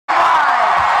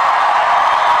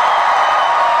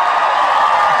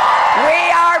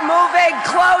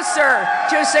closer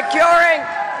to securing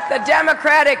the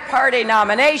Democratic Party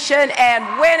nomination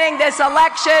and winning this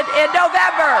election in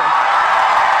November.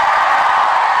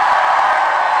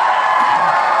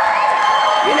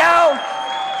 You know,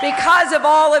 because of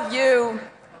all of you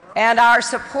and our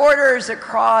supporters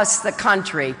across the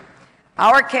country,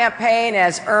 our campaign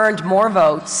has earned more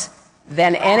votes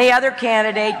than any other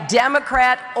candidate,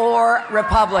 Democrat or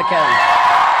Republican.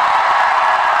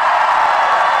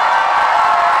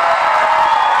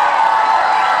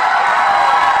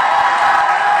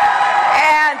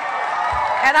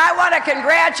 And I want to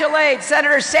congratulate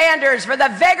Senator Sanders for the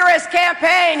vigorous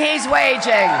campaign he's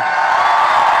waging.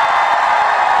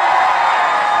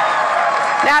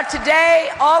 Now today,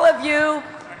 all of you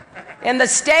in the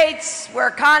states where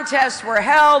contests were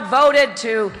held voted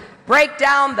to break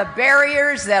down the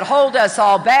barriers that hold us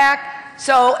all back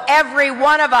so every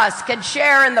one of us can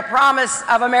share in the promise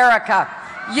of America.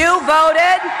 You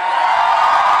voted.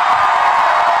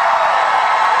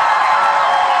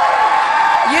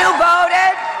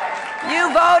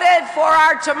 You voted for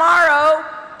our tomorrow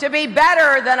to be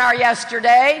better than our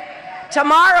yesterday.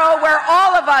 Tomorrow where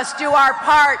all of us do our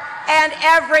part and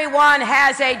everyone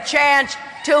has a chance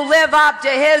to live up to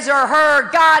his or her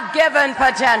God-given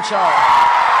potential.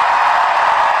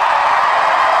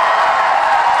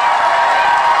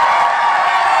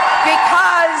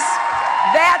 Because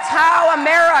that's how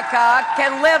America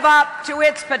can live up to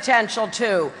its potential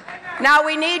too. Now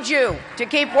we need you to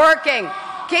keep working,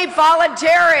 keep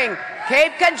volunteering,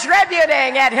 keep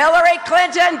contributing at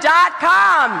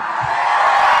HillaryClinton.com.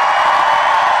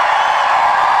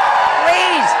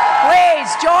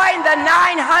 Please join the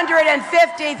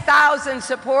 950,000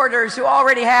 supporters who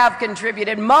already have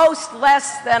contributed, most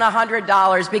less than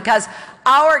 $100, because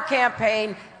our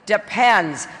campaign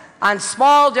depends on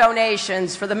small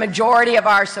donations for the majority of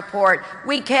our support.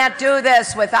 We can't do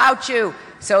this without you.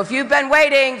 So if you've been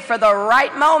waiting for the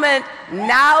right moment,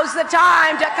 now's the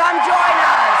time to come join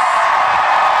us.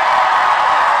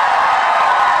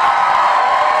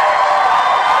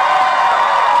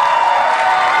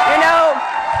 You know,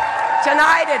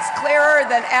 tonight it's clearer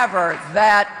than ever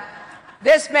that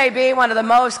this may be one of the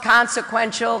most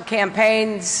consequential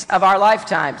campaigns of our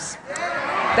lifetimes.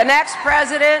 The next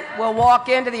president will walk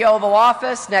into the Oval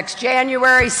Office next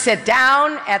January, sit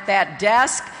down at that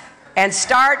desk, and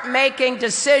start making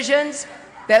decisions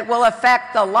that will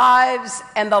affect the lives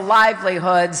and the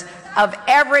livelihoods of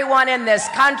everyone in this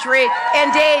country,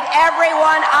 indeed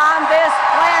everyone on this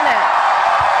planet.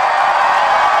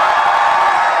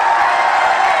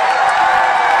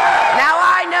 Now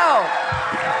I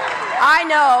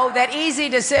know that easy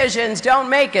decisions don't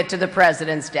make it to the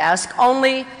president's desk,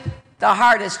 only the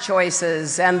hardest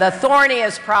choices and the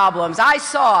thorniest problems. I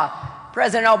saw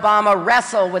President Obama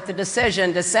wrestle with the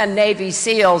decision to send Navy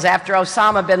SEALs after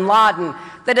Osama bin Laden,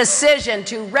 the decision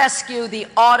to rescue the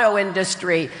auto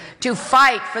industry, to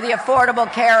fight for the Affordable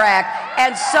Care Act,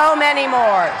 and so many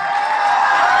more.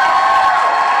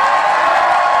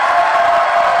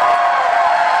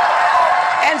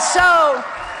 And so,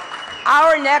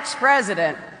 our next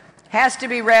president has to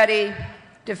be ready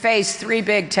to face three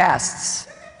big tests.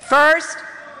 First,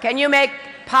 can you make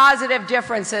positive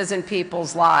differences in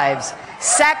people's lives?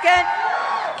 Second,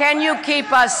 can you keep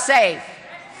us safe?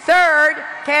 Third,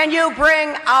 can you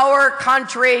bring our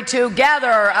country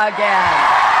together again?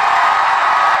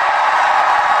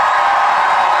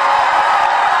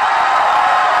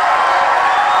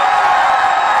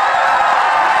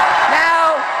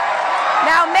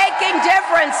 Now making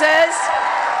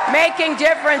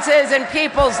differences in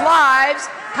people's lives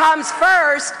comes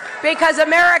first because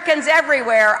Americans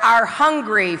everywhere are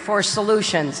hungry for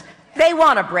solutions. They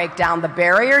want to break down the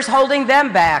barriers holding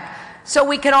them back so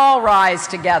we can all rise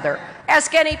together.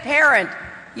 Ask any parent.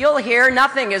 You'll hear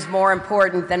nothing is more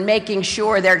important than making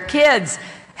sure their kids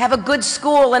have a good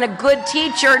school and a good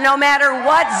teacher no matter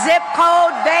what zip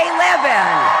code they live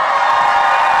in.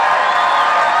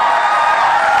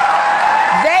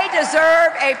 They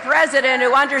deserve a president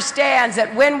who understands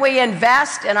that when we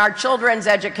invest in our children's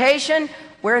education,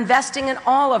 we're investing in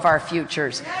all of our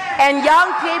futures. And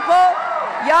young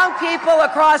people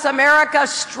across America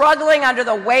struggling under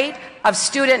the weight of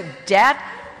student debt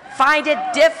find it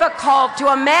difficult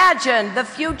to imagine the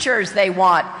futures they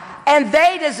want. And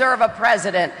they deserve a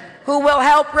president who will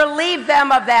help relieve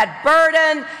them of that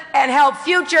burden and help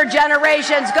future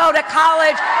generations go to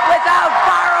college without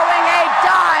borrowing a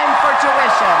dime for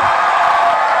tuition.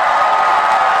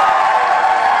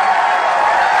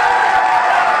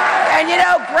 And you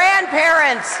know,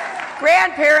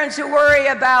 grandparents who worry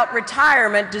about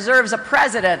retirement deserves a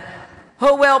president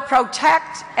who will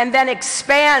protect and then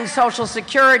expand Social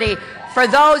Security for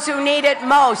those who need it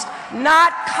most,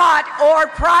 not cut or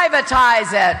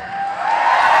privatize it.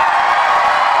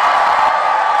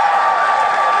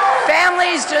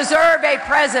 Families deserve a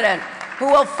president who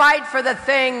will fight for the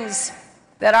things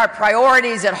that are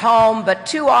priorities at home, but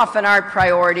too often aren't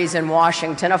priorities in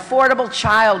Washington. Affordable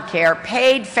child care,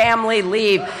 paid family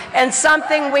leave, and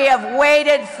something we have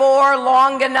waited for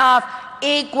long enough,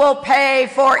 equal pay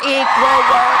for equal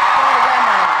work for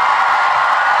women.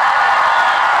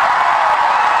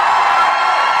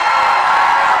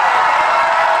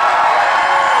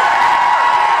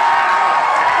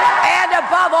 And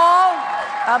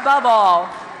above all,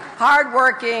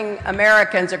 hardworking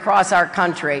Americans across our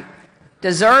country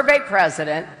deserve a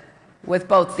president with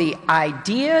both the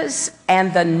ideas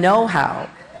and the know-how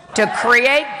to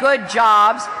create good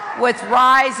jobs with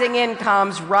rising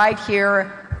incomes right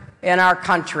here in our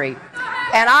country.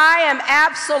 And I am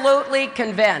absolutely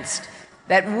convinced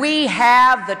that we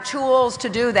have the tools to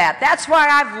do that. That's why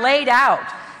I've laid out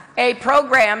a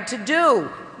program to do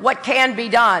what can be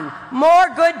done. More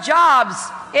good jobs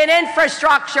in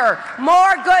infrastructure,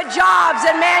 more good jobs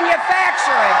in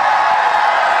manufacturing.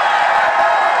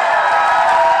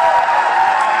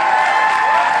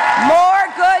 More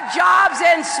good jobs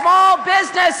in small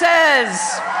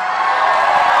businesses.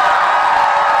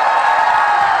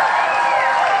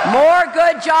 More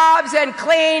good jobs in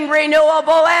clean,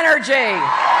 renewable energy.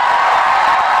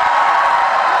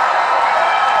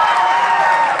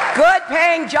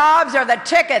 Good-paying jobs are the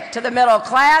ticket to the middle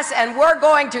class, and we're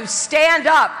going to stand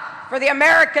up for the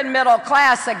American middle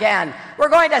class again. We're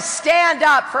going to stand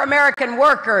up for American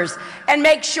workers and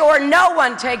make sure no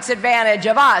one takes advantage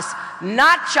of us,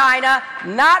 not China,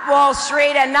 not Wall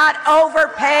Street, and not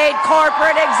overpaid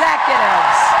corporate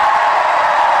executives.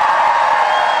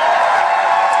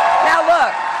 Now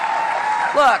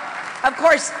look, of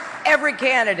course, every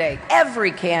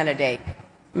candidate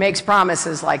makes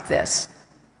promises like this.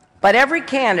 But every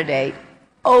candidate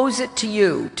owes it to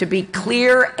you to be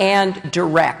clear and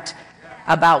direct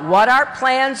about what our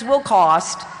plans will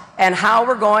cost and how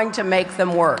we're going to make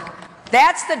them work.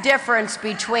 That's the difference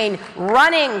between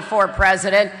running for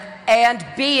president and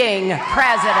being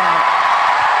president.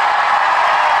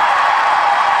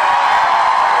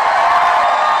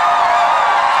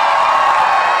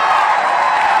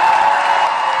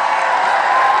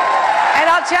 And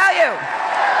I'll tell you,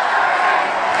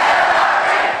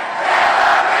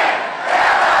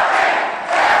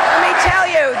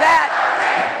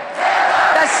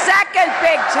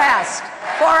 big test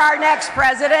for our next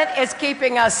president is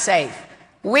keeping us safe.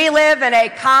 We live in a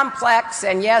complex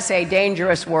and, yes, a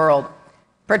dangerous world.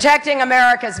 Protecting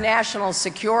America's national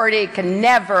security can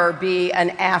never be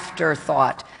an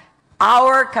afterthought.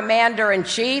 Our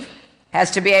commander-in-chief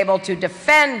has to be able to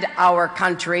defend our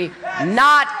country,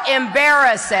 not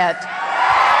embarrass it.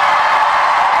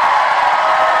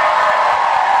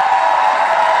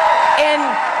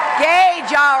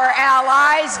 Engage our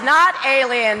allies, not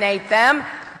alienate them.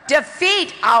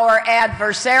 Defeat our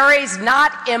adversaries,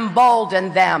 not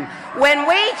embolden them. When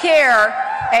we hear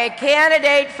a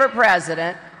candidate for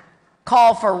president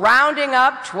call for rounding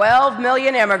up 12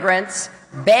 million immigrants,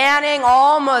 banning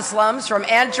all Muslims from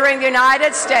entering the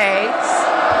United States,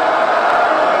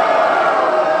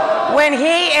 when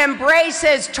he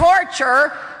embraces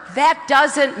torture, that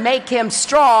doesn't make him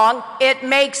strong, it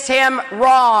makes him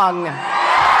wrong.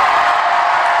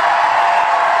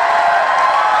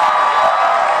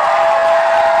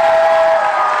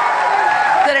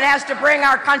 That it has to bring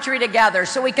our country together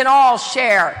so we can all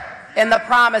share in the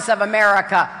promise of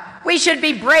America. We should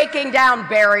be breaking down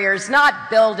barriers, not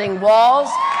building walls.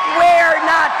 We're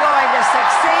not going to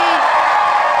succeed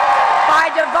by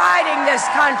dividing this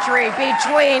country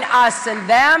between us and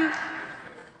them.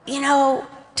 You know,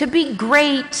 to be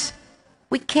great,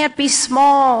 we can't be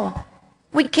small.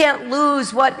 We can't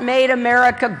lose what made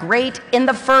America great in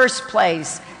the first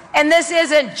place. And this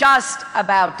isn't just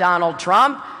about Donald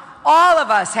Trump. All of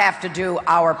us have to do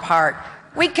our part.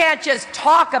 We can't just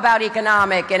talk about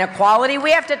economic inequality.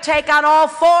 We have to take on all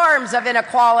forms of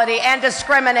inequality and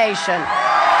discrimination.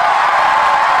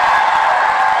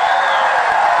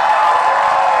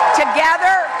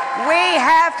 Together, we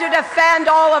have to defend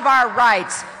all of our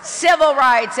rights, civil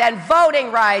rights and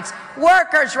voting rights,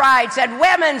 workers' rights and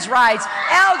women's rights,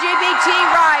 LGBT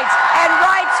rights, and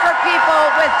rights for people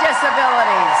with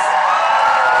disabilities.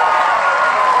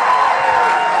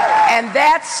 And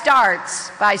that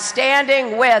starts by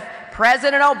standing with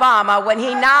President Obama when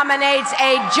he nominates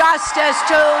a justice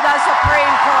to the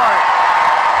Supreme Court.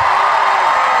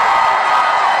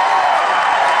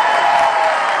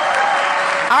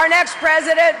 Our next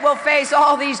president will face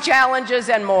all these challenges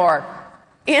and more.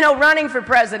 You know, running for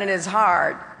president is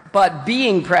hard, but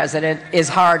being president is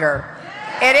harder.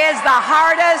 It is the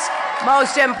hardest,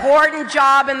 most important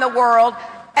job in the world,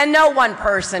 and no one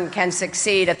person can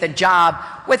succeed at the job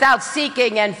without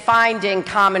seeking and finding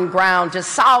common ground to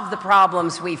solve the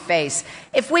problems we face.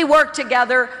 If we work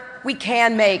together, we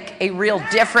can make a real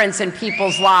difference in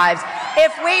people's lives.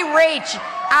 If we reach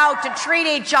out to treat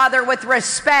each other with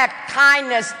respect,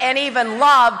 kindness, and even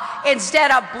love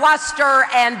instead of bluster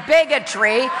and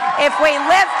bigotry, if we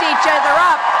lift each other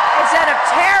up instead of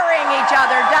tearing each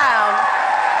other down,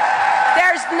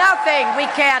 there's nothing we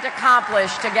can't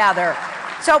accomplish together.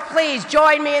 So please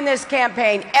join me in this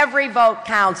campaign. Every vote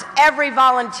counts. Every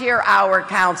volunteer hour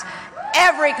counts.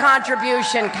 Every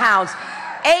contribution counts.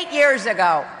 8 years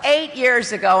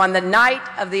ago, on the night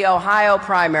of the Ohio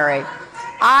primary,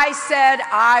 I said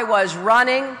I was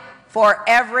running for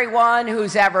everyone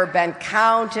who's ever been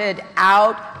counted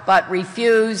out but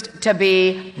refused to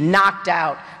be knocked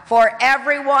out, for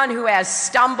everyone who has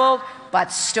stumbled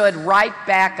but stood right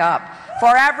back up,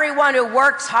 for everyone who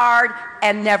works hard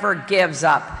and never gives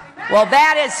up. Well,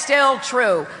 that is still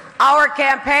true. Our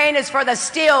campaign is for the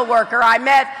steel worker I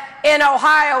met in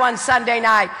Ohio on Sunday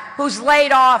night who's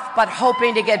laid off but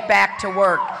hoping to get back to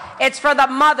work. It's for the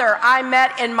mother I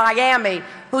met in Miami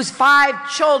whose 5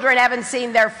 children haven't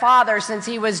seen their father since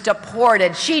he was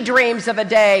deported. She dreams of a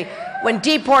day when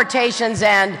deportations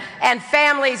end and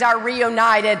families are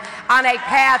reunited on a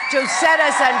path to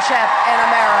citizenship in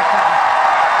America.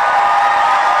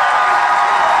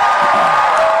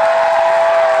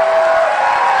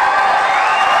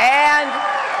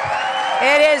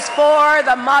 It is for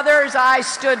the mothers I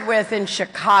stood with in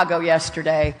Chicago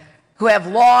yesterday who have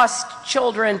lost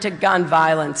children to gun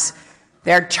violence.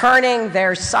 They're turning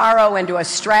their sorrow into a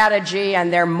strategy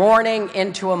and their mourning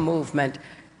into a movement.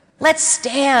 Let's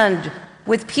stand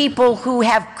with people who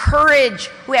have courage,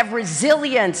 who have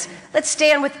resilience. Let's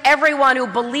stand with everyone who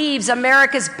believes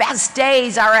America's best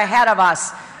days are ahead of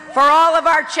us. For all of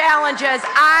our challenges,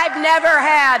 I've never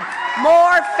had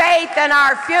more faith in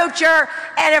our future.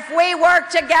 And if we work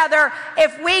together,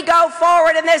 if we go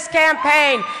forward in this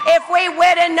campaign, if we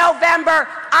win in November,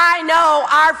 I know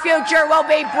our future will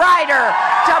be brighter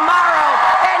tomorrow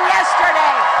than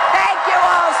yesterday. Thank you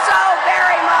all so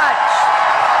very much.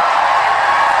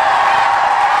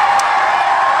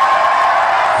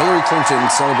 Hillary Clinton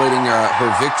celebrating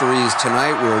her victories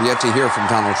tonight. We're yet to hear from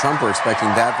Donald Trump. We're expecting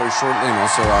that very shortly, and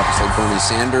also obviously Bernie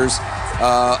Sanders.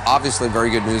 Obviously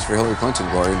very good news for Hillary Clinton,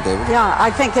 Gloria and David. Yeah,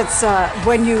 I think it's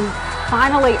when you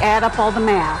finally add up all the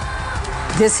math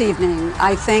this evening,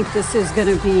 I think this is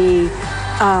going to be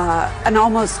an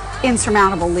almost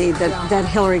insurmountable lead that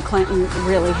Hillary Clinton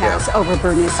really has over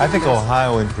Bernie Sanders. I think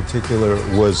Ohio in particular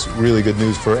was really good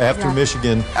news for after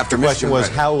Michigan. The question was,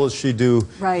 how will she do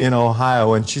in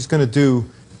Ohio? And she's going to do,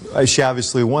 she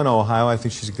obviously won Ohio. I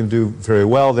think she's going to do very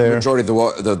well there. The majority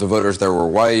of the voters there were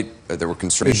white. There were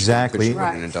constraints. Exactly.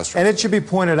 And it should be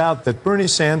pointed out that Bernie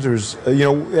Sanders, you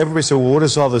know, everybody said, well, what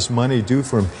does all this money do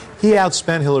for him? He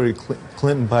outspent Hillary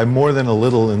Clinton by more than a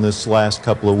little in this last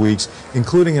couple of weeks,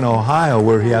 including in Ohio,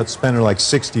 where he outspent her like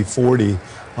 60-40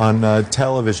 on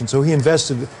television. So he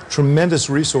invested tremendous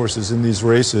resources in these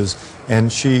races, and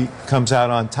she comes out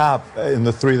on top in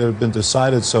the 3 that have been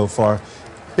decided so far.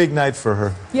 Big night for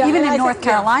her. Yeah, even in North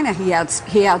Carolina, he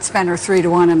outspent her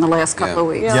 3-1 in the last couple of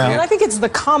weeks. Yeah. And I think it's the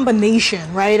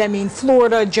combination, right? I mean,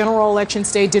 Florida, general election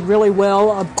state, did really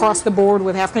well across the board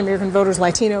with African-American voters,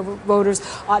 Latino voters,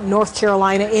 North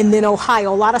Carolina, and then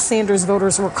Ohio. A lot of Sanders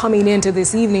voters were coming into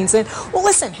this evening saying, well,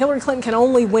 listen, Hillary Clinton can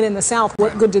only win in the South.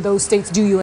 What good do those states do you?